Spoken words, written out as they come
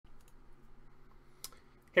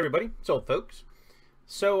Hey everybody, it's Old Folks.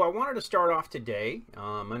 So I wanted to start off today,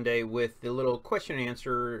 Monday, with the little question and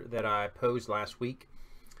answer that I posed last week.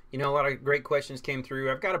 You know, a lot of great questions came through.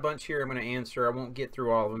 I've got a bunch here I'm going to answer. I won't get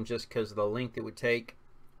through all of them just because of the length it would take.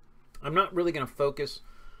 I'm not really going to focus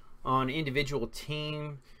on individual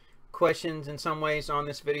team questions in some ways on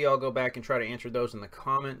this video. I'll go back and try to answer those in the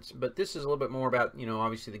comments. But this is a little bit more about, you know,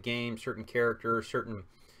 obviously the game, certain characters, certain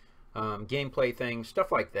gameplay things,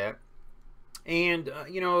 stuff like that. And,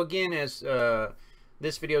 you know, again, as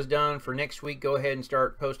this video is done for next week, go ahead and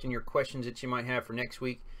start posting your questions that you might have for next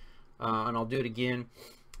week. And I'll do it again.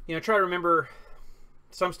 You know, try to remember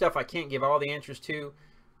some stuff I can't give all the answers to,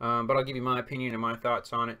 but I'll give you my opinion and my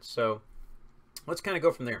thoughts on it. So let's kind of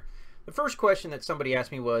go from there. The first question that somebody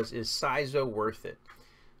asked me was, is Syzo worth it?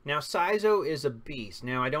 Now, Syzo is a beast.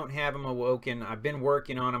 Now, I don't have him awoken. I've been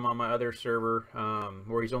working on him on my other server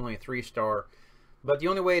where he's only a 3-star. But the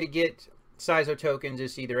only way to get Syzo tokens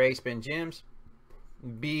is either A, spend gems,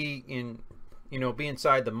 B, be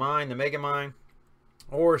inside the mine, the mega mine,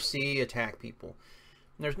 or C, attack people.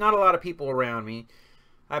 And there's not a lot of people around me.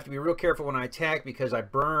 I have to be real careful when I attack because I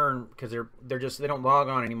burn, because they don't log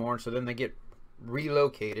on anymore, so then they get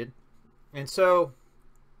relocated. And so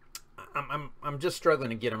I'm just struggling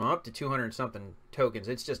to get them up to 200 something tokens.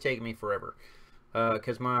 It's just taking me forever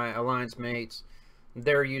because my alliance mates,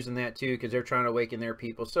 they're using that too because they're trying to awaken their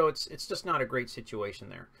people. So it's just not a great situation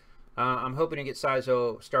there. I'm hoping to get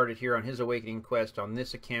Syzo started here on his awakening quest on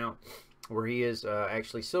this account where he is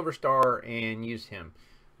actually Silver Star, and use him.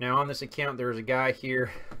 Now on this account there's a guy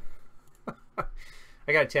here.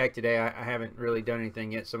 I got attacked today. I haven't really done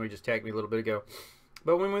anything yet. Somebody just attacked me a little bit ago.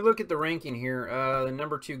 But when we look at the ranking here, the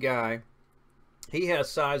number 2 guy, he has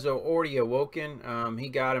Syzo already awoken. He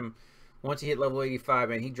got him once he hit level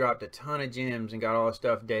 85, and he dropped a ton of gems and got all the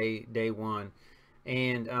stuff day 1.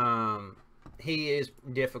 And he is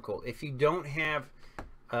difficult. If you don't have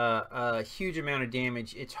a huge amount of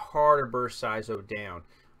damage, it's hard to burst Syzo down.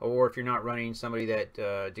 Or if you're not running somebody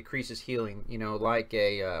that decreases healing, you know, like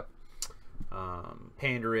a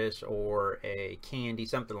Pandarus or a Candy,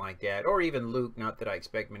 something like that. Or even Luke. Not that I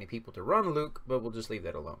expect many people to run Luke, but we'll just leave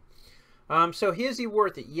that alone. So is he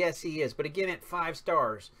worth it? Yes, he is. But again, at 5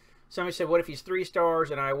 stars. Somebody said, what if he's 3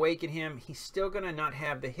 stars and I awaken him? He's still going to not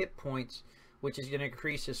have the hit points, which is going to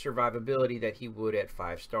increase his survivability that he would at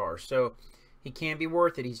 5 stars. So he can be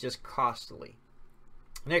worth it. He's just costly.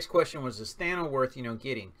 Next question was, is Thanos worth,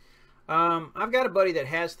 getting? I've got a buddy that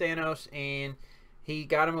has Thanos, and he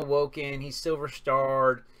got him awoken. He's Silver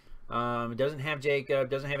Starred. Doesn't have Jacob.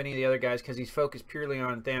 Doesn't have any of the other guys because he's focused purely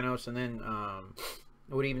on Thanos, and then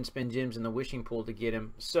would even spend gems in the wishing pool to get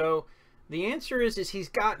him. So the answer is he's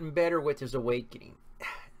gotten better with his awakening.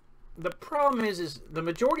 The problem is the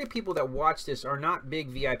majority of people that watch this are not big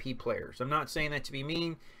VIP players. I'm not saying that to be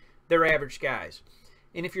mean. They're average guys.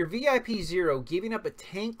 And if you're VIP 0, giving up a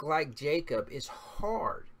tank like Jacob is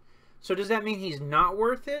hard. So does that mean he's not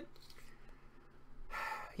worth it?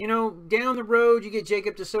 You know, down the road, you get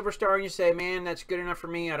Jacob to Silver Star and you say, man, that's good enough for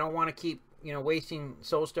me. I don't want to keep, wasting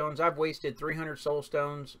soul stones. I've wasted 300 soul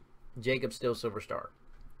stones. Jacob's still Silver Star.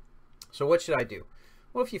 So what should I do?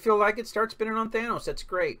 Well, if you feel like it, start spinning on Thanos. That's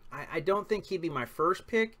great. I don't think he'd be my first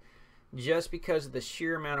pick just because of the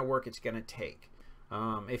sheer amount of work it's going to take.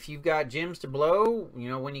 If you've got gems to blow,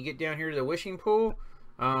 when you get down here to the wishing pool,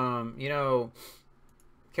 come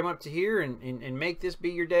up to here and make this be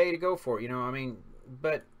your day to go for it.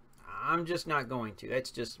 But I'm just not going to.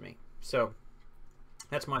 That's just me. So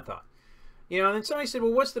that's my thought. And then somebody said,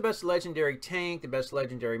 well, what's the best legendary tank, the best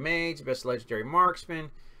legendary mage, the best legendary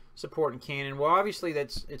marksman, support and cannon? Well, obviously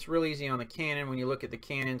it's real easy on the cannon. When you look at the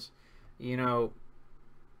cannons, I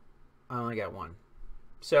only got one.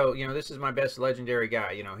 So, this is my best legendary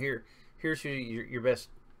guy. Here's who your best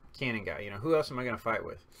cannon guy. Who else am I going to fight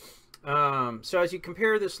with? So as you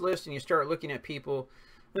compare this list and you start looking at people,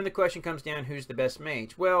 then the question comes down, who's the best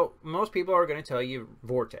mage? Well, most people are going to tell you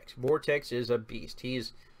Vortex. Vortex is a beast.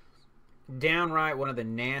 He's downright one of the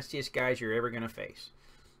nastiest guys you're ever going to face.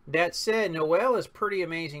 That said, Noelle is pretty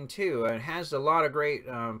amazing too. It has a lot of great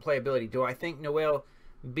playability. Do I think Noelle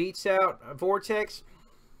beats out Vortex?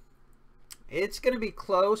 It's going to be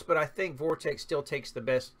close, but I think Vortex still takes the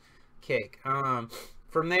best cake.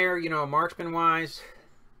 From there, marksman-wise,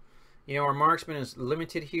 our marksman is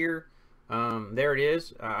limited here. There it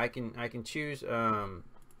is. I can choose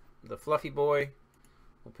the fluffy boy.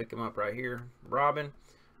 We'll pick him up right here. Robin.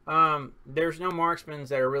 There's no marksmen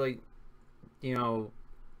that are really,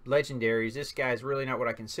 legendaries. This guy's really not what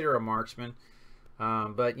I consider a marksman.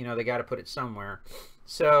 But they got to put it somewhere.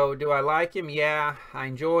 So do I like him? Yeah, I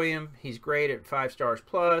enjoy him. He's great at 5 stars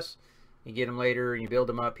plus. You get him later and you build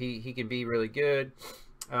him up. He can be really good.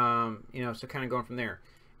 You know, so kind of going from there.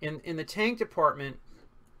 In the tank department,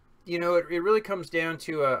 you know, it really comes down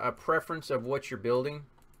to a preference of what you're building.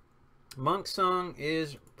 Monk Sung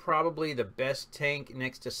is probably the best tank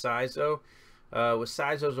next to Saizo. With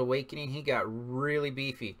Saizo's Awakening, he got really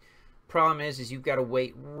beefy. Problem is you've got to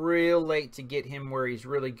wait real late to get him where he's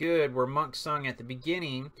really good, where Monk Sung at the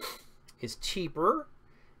beginning is cheaper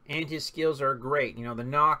and his skills are great. You know, the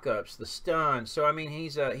knockups, the stuns. So I mean,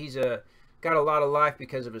 he's got a lot of life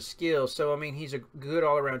because of his skills. So I mean, he's a good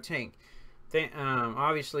all-around tank.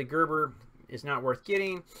 Obviously Gerber is not worth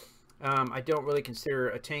getting. I don't really consider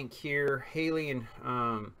a tank here. Haley and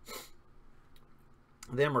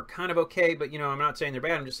them are kind of okay, but you know, I'm not saying they're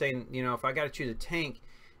bad. I'm just saying, you know, if I got to choose a tank,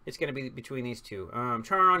 it's going to be between these two.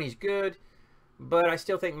 Charon, he's good, but I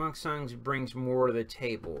still think Monk Sung brings more to the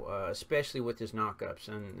table, especially with his knockups.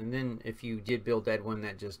 And then if you did build that one,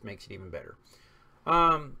 that just makes it even better.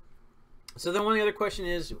 So then one of the other question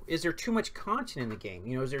is there too much content in the game?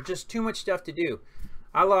 You know, is there just too much stuff to do?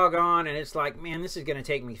 I log on and it's like, man, this is going to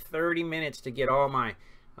take me 30 minutes to get all my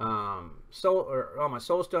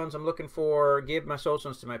soul stones I'm looking for, give my soul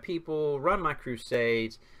stones to my people, run my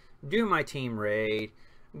crusades, do my team raid,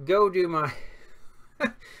 go do my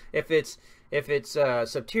if it's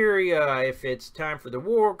Subteria, if it's time for the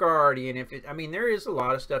War Guardian, I mean, there is a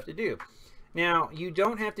lot of stuff to do. Now, you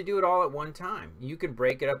don't have to do it all at one time. You can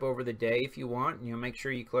break it up over the day if you want. You know, make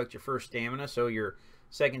sure you collect your first stamina so your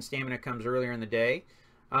second stamina comes earlier in the day.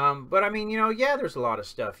 But I mean, you know, yeah, there's a lot of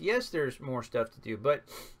stuff. Yes, there's more stuff to do. But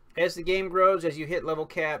as the game grows, as you hit level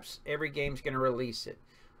caps, every game's going to release it.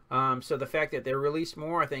 So the fact that they're released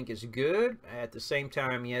more, I think, is good. At the same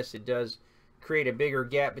time, yes, it does create a bigger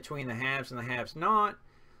gap between the haves and the haves not.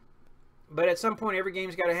 But at some point, every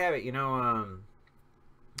game's got to have it. You know,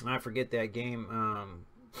 I forget that game.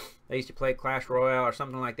 They used to play Clash Royale or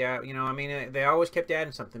something like that. You know, I mean, they always kept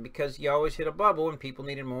adding something because you always hit a bubble and people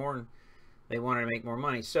needed more and they wanted to make more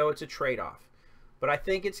money. So it's a trade-off. But I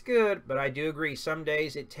think it's good, but I do agree. Some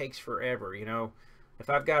days it takes forever, you know. If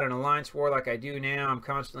I've got an Alliance War like I do now, I'm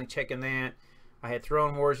constantly checking that. I had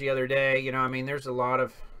Throne Wars the other day. You know, I mean, there's a lot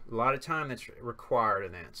of time that's required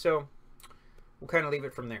in that. So we'll kind of leave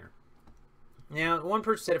it from there. Now, one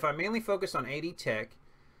person said, if I mainly focus on AD tech,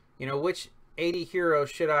 you know, which AD heroes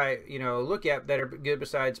should I, you know, look at that are good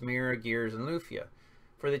besides Mira, Gears, and Lufia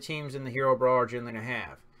for the teams in the Hero Brawl are generally to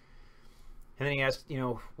have? And then he asked, you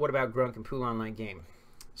know, what about Grunk and Poulon late game?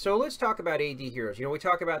 So let's talk about AD heroes. You know, we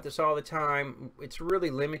talk about this all the time. It's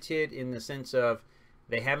really limited in the sense of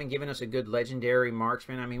they haven't given us a good legendary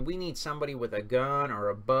marksman. I mean, we need somebody with a gun or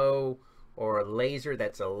a bow or a laser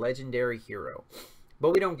that's a legendary hero.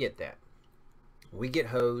 But we don't get that. We get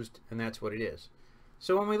hosed, and that's what it is.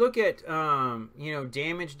 So when we look at, you know,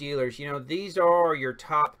 damage dealers, you know, these are your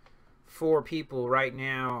top 4 people right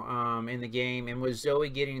now in the game. And with Zoe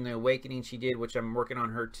getting the Awakening she did, which I'm working on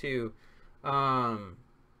her too,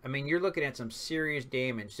 I mean, you're looking at some serious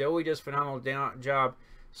damage. Zoe does a phenomenal job.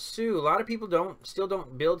 Sue, a lot of people still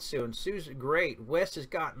don't build Sue, and Sue's great. West has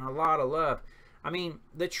gotten a lot of love. I mean,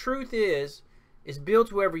 the truth is build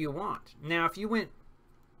whoever you want. Now, if you went,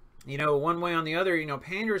 you know, one way on the other, you know,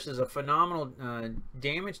 Pandurus is a phenomenal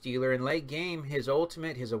damage dealer. In late game, his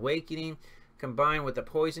ultimate, his Awakening, combined with the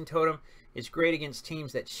Poison Totem, is great against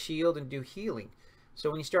teams that shield and do healing. So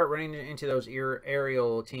when you start running into those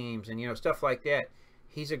aerial teams and, you know, stuff like that,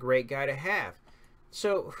 he's a great guy to have.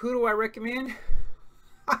 So who do I recommend?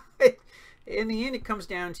 In the end, it comes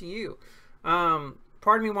down to you.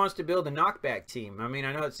 Part of me wants to build a knockback team. I mean,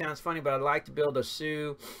 I know it sounds funny, but I'd like to build a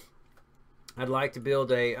Sue. I'd like to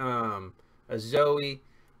build a Zoe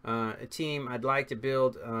a team. I'd like to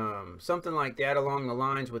build something like that along the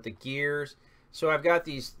lines with the Gears. So I've got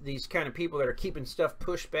these kind of people that are keeping stuff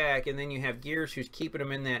pushed back, and then you have Gears who's keeping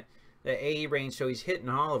them in that AE range, so he's hitting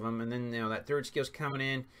all of them, and then, you know, that third skill's coming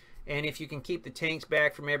in. And if you can keep the tanks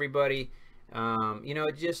back from everybody, you know,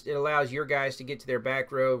 it allows your guys to get to their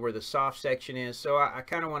back row where the soft section is. So I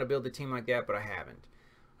kind of want to build a team like that, but I haven't.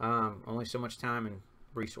 Only so much time and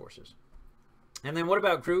resources. And then what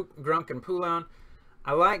about Grunk and Poulon?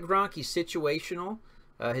 I like Grunk. He's situational.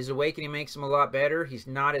 His Awakening makes him a lot better. He's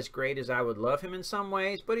not as great as I would love him in some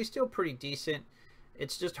ways, but he's still pretty decent.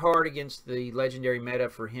 It's just hard against the legendary meta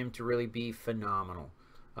for him to really be phenomenal.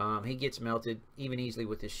 He gets melted even easily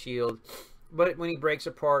with his shield. But when he breaks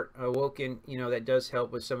apart Awoken, you know, that does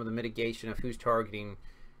help with some of the mitigation of who's targeting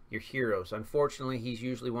your heroes. Unfortunately, he's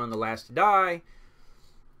usually one of the last to die,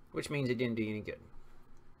 which means it didn't do any good.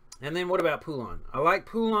 And then what about Poulon? I like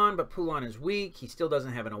Poulon, but Poulon is weak. He still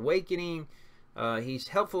doesn't have an Awakening. He's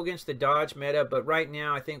helpful against the dodge meta, but right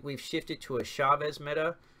now I think we've shifted to a Chavez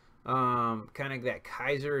meta. Kind of that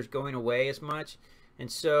Kaiser is going away as much,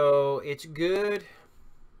 and so it's good.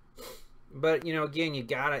 But you know, again,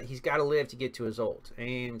 he's gotta live to get to his ult,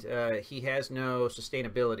 and he has no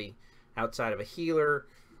sustainability outside of a healer.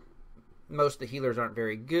 Most of the healers aren't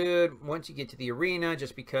very good once you get to the arena,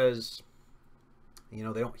 just because, you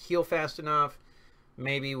know, they don't heal fast enough.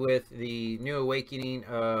 Maybe with the new awakening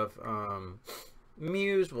of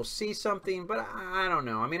Muse, we'll see something, but I don't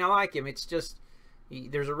know. I mean, I like him. It's just,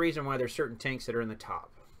 there's a reason why there's certain tanks that are in the top.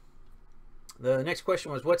 The next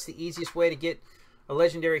question was, what's the easiest way to get a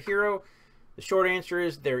legendary hero? The short answer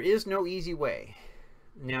is there is no easy way.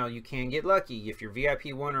 Now, you can get lucky. If you're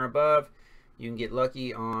VIP 1 or above, you can get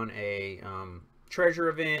lucky on a treasure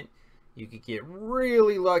event. You could get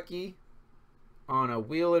really lucky on a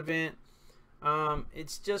wheel event.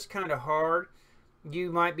 It's just kind of hard.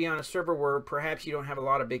 You might be on a server where perhaps you don't have a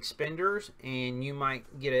lot of big spenders, and you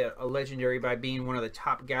might get a legendary by being one of the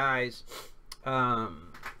top guys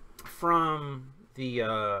from the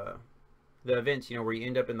events, you know, where you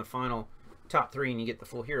end up in the final top 3 and you get the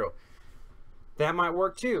full hero. That might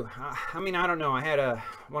work too. I mean, I don't know. I had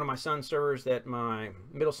one of my son's servers that my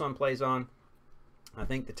middle son plays on. I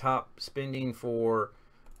think the top spending for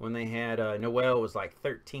when they had Noel was like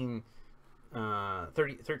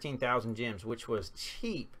 13,000 gems, which was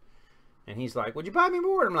cheap. And he's like, would you buy me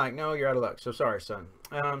more? I'm like, no, you're out of luck. So sorry, son.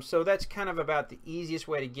 So that's kind of about the easiest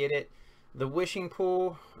way to get it. The wishing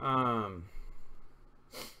pool, I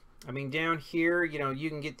mean, down here, you know, you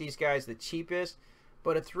can get these guys the cheapest,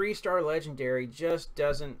 but a 3-star legendary just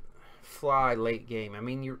doesn't fly late game. I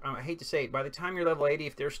mean, I hate to say it, by the time you're level 80,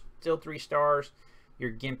 if there's still 3 stars,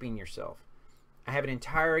 you're gimping yourself. I have an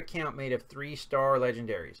entire account made of 3-star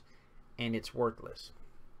legendaries, and it's worthless.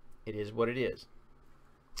 It is what it is.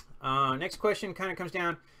 Next question kind of comes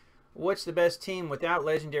down, what's the best team without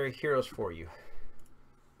legendary heroes for you?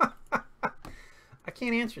 I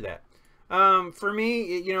can't answer that. For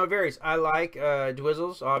me, you know, it varies. I like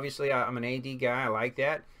Dwizzles. Obviously, I'm an AD guy. I like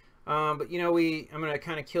that. But, you know, I'm going to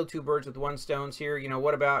kind of kill 2 birds with 1 stone here. You know,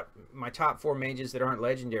 what about my top 4 mages that aren't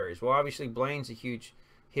legendaries? Well, obviously, Blaine's a huge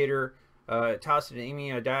hitter. Toss it to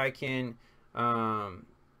Emi, a Daikin.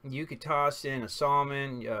 You could toss in a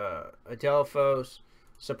Salmon, a Delphos.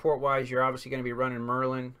 Support-wise, you're obviously going to be running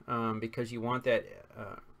Merlin because you want that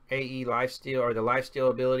AE lifesteal, or the lifesteal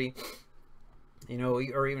ability. You know,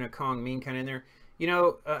 or even a Kong Ming kind of in there. You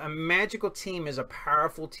know, a magical team is a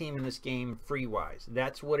powerful team in this game free-wise.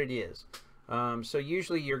 That's what it is. So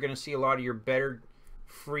usually you're going to see a lot of your better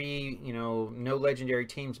free, you know, no legendary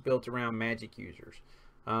teams built around magic users.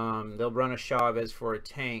 They'll run a Chavez for a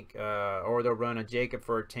tank, or they'll run a Jacob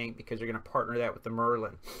for a tank because they're going to partner that with the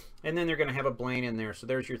Merlin. And then they're going to have a Blaine in there. So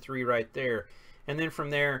there's your 3 right there. And then from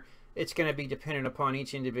there, it's going to be dependent upon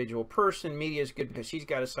each individual person. Media is good because she's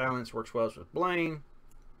got a silence, works well with Blaine.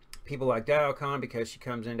 People like Dialcon, because she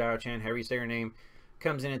comes in, Dialchan, however you say her name,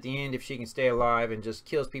 comes in at the end if she can stay alive and just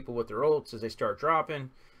kills people with their ults as they start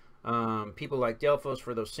dropping. People like Delphos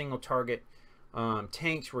for those single target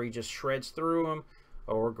tanks where he just shreds through them.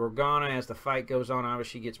 Or Gorgana, as the fight goes on,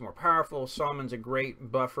 obviously gets more powerful. Salmon's a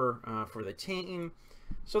great buffer for the team.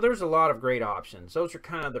 So there's a lot of great options. Those are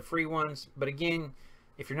kind of the free ones. But again,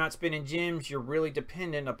 if you're not spending gems, you're really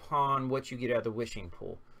dependent upon what you get out of the wishing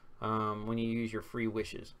pool when you use your free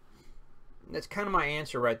wishes. That's kind of my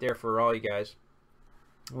answer right there for all you guys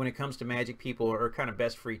when it comes to Magic people or kind of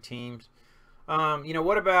best free teams. You know,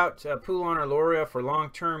 what about Poulon or Loria for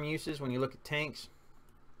long-term uses when you look at tanks?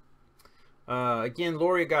 Again,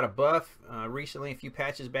 Loria got a buff recently, a few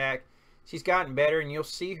patches back. She's gotten better, and you'll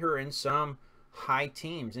see her in some high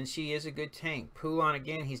teams, and she is a good tank. Poulon,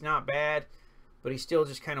 again, he's not bad, but he's still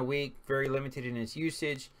just kind of weak, very limited in his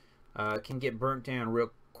usage. Can get burnt down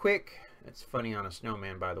real quick. That's funny on a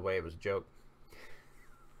snowman, by the way. It was a joke.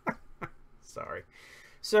 Sorry.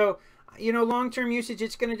 So, you know, long-term usage,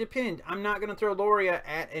 it's going to depend. I'm not going to throw Loria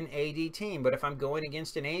at an AD team, but if I'm going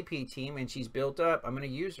against an AP team and she's built up, I'm going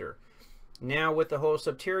to use her. Now with the whole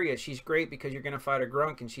Subteria, she's great because you're going to fight a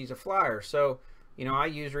Grunk and she's a flyer. So, you know, I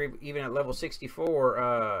use her even at level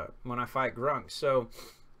 64 when I fight Grunks. So,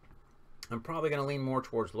 I'm probably going to lean more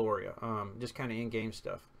towards Loria, just kind of in-game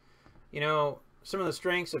stuff. You know, some of the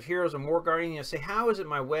strengths of Heroes and War Guardian, you say, how is it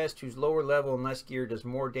my West, who's lower level and less gear, does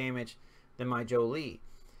more damage than my Jolie?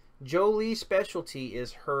 Jolie's specialty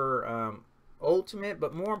is her ultimate,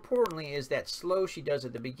 but more importantly is that slow she does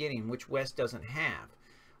at the beginning, which West doesn't have.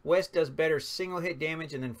 West does better single hit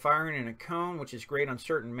damage and then firing in a cone, which is great on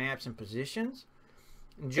certain maps and positions.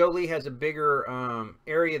 Jolie has a bigger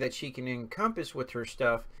area that she can encompass with her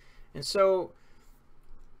stuff. And so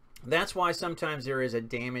That's why sometimes there is a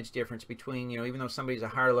damage difference between, you know, even though somebody's a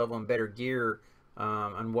higher level and better gear,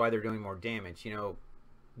 on why they're doing more damage. You know,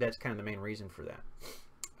 that's kind of the main reason for that.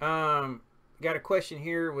 Got a question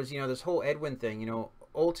here was, you know, this whole Edwin thing, you know,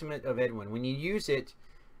 ultimate of Edwin. When you use it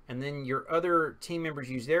and then your other team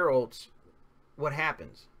members use their ults, what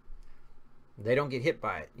happens? They don't get hit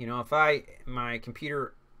by it. You know, if my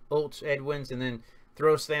computer ults Edwin's and then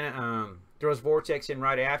throws Vortex in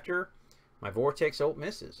right after, my Vortex ult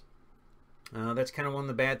misses. That's kind of one of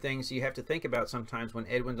the bad things you have to think about sometimes when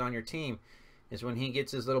Edwin's on your team, is when he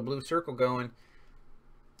gets his little blue circle going.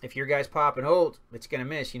 If your guys pop an ult, it's going to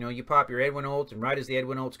miss. You know, you pop your Edwin ult, and right as the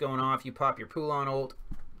Edwin ult's going off, you pop your Poulon ult.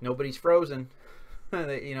 Nobody's frozen.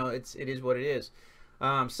 You know, it is what it is.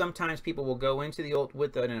 Sometimes people will go into the ult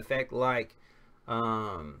with an effect like,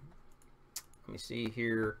 let me see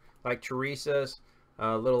here, like Teresa's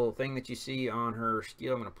little thing that you see on her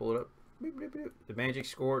skill. I'm going to pull it up. The Magic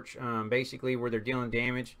Scorch, basically where they're dealing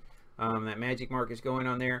damage. That magic mark is going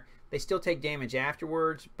on there. They still take damage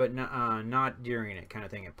afterwards, but not during it, kind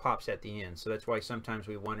of thing. It pops at the end, so that's why sometimes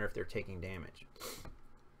we wonder if they're taking damage.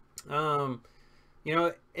 You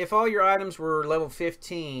know, if all your items were level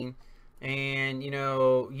 15 and, you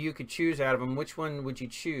know, you could choose out of them, which one would you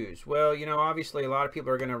choose? Well, you know, obviously a lot of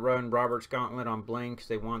people are going to run Robert's Gauntlet on Blaine because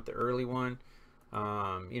they want the early one.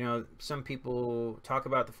 You know, some people talk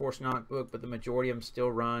about the Force Notebook, but the majority of them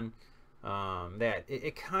still run that.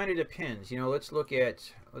 It kind of depends. You know, let's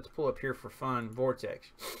pull up here for fun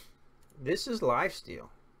Vortex. This is lifesteal.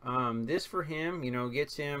 This for him, you know,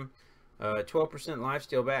 gets him 12%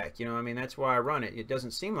 lifesteal back. You know, I mean, that's why I run it. It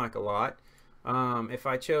doesn't seem like a lot. If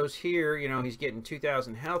I chose here, you know, he's getting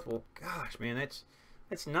 2,000 health. Well, gosh, man,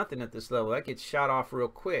 that's nothing at this level. That gets shot off real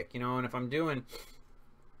quick, you know. And if I'm doing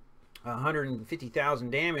 150,000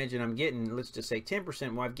 damage and I'm getting, let's just say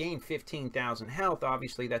 10%, well, I've gained 15,000 health.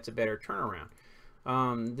 Obviously that's a better turnaround.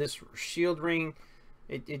 This shield ring,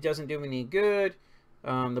 it doesn't do me any good.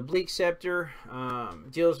 The Bleak Scepter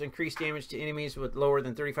deals increased damage to enemies with lower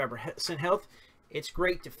than 35% health. It's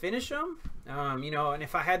great to finish them, you know, and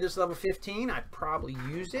if I had this level 15 I'd probably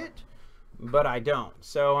use it, but I don't.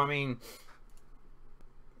 So I mean,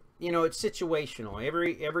 you know, it's situational.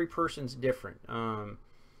 Every person's different.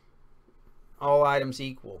 All items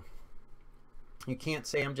equal. You can't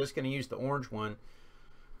say I'm just going to use the orange one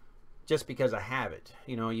just because I have it.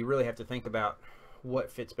 You know, you really have to think about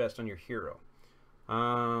what fits best on your hero.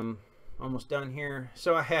 Almost done here.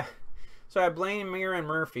 So I have Blaine, Mira, and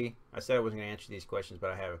Murphy. I said I wasn't going to answer these questions,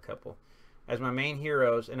 but I have a couple as my main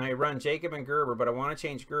heroes, and I run Jacob and Gerber, but I want to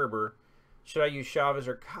change Gerber. Should I use Chavez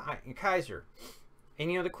or Kaiser?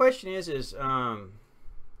 And you know, the question is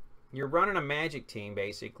you're running a magic team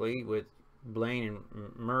basically with Blaine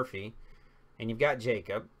and Murphy, and you've got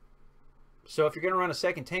Jacob. So if you're going to run a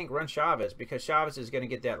second tank, run Chavez, because Chavez is going to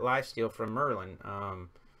get that lifesteal from Merlin,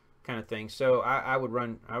 kind of thing. So I would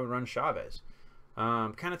run Chavez.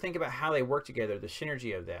 Kind of think about how they work together, the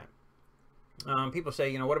synergy of that. People say,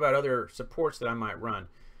 you know, what about other supports that I might run?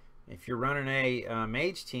 If you're running a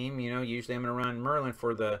mage team, you know, usually I'm going to run Merlin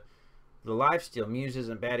for the lifesteal. Muse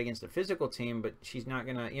isn't bad against a physical team, but she's not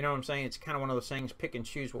going to, you know what I'm saying? It's kind of one of those things, pick and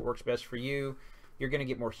choose what works best for you. You're going to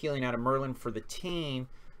get more healing out of Merlin for the team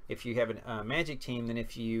if you have a magic team than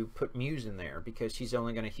if you put Muse in there, because she's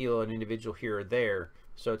only going to heal an individual here or there.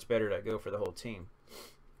 So it's better to go for the whole team.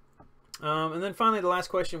 And then finally, the last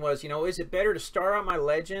question was, you know, is it better to start out my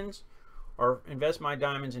legends or invest my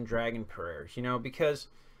diamonds in dragon prayers? You know, because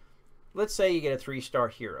let's say you get a 3-star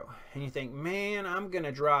hero and you think, man, I'm going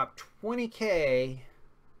to drop 20K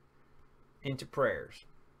into prayers.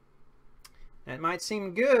 That might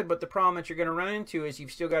seem good, but the problem that you're going to run into is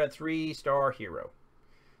you've still got a 3-star hero.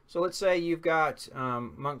 So let's say you've got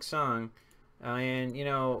Monk Sung, and you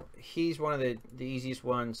know, he's one of the easiest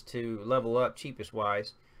ones to level up, cheapest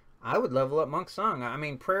wise. I would level up Monk Sung. I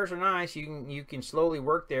mean, prayers are nice. You can slowly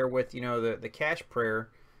work there with, you know, the cash prayer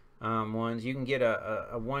ones. You can get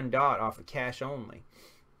a 1 dot off of cash only.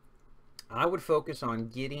 I would focus on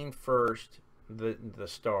getting first the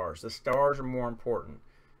stars. The stars are more important.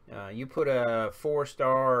 You put a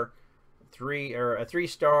 4-star,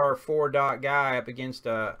 3-star 4-dot guy up against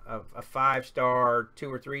a 5-star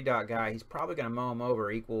 2 or 3-dot guy, he's probably going to mow him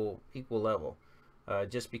over equal level,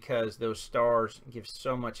 just because those stars give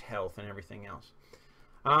so much health and everything else.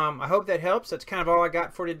 I hope that helps. That's kind of all I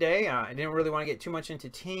got for today. I didn't really want to get too much into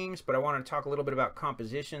teams, but I wanted to talk a little bit about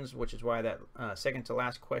compositions, which is why that second to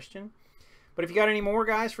last question. But if you got any more,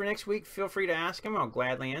 guys, for next week, feel free to ask them. I'll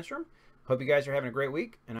gladly answer them. Hope you guys are having a great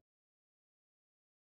week, and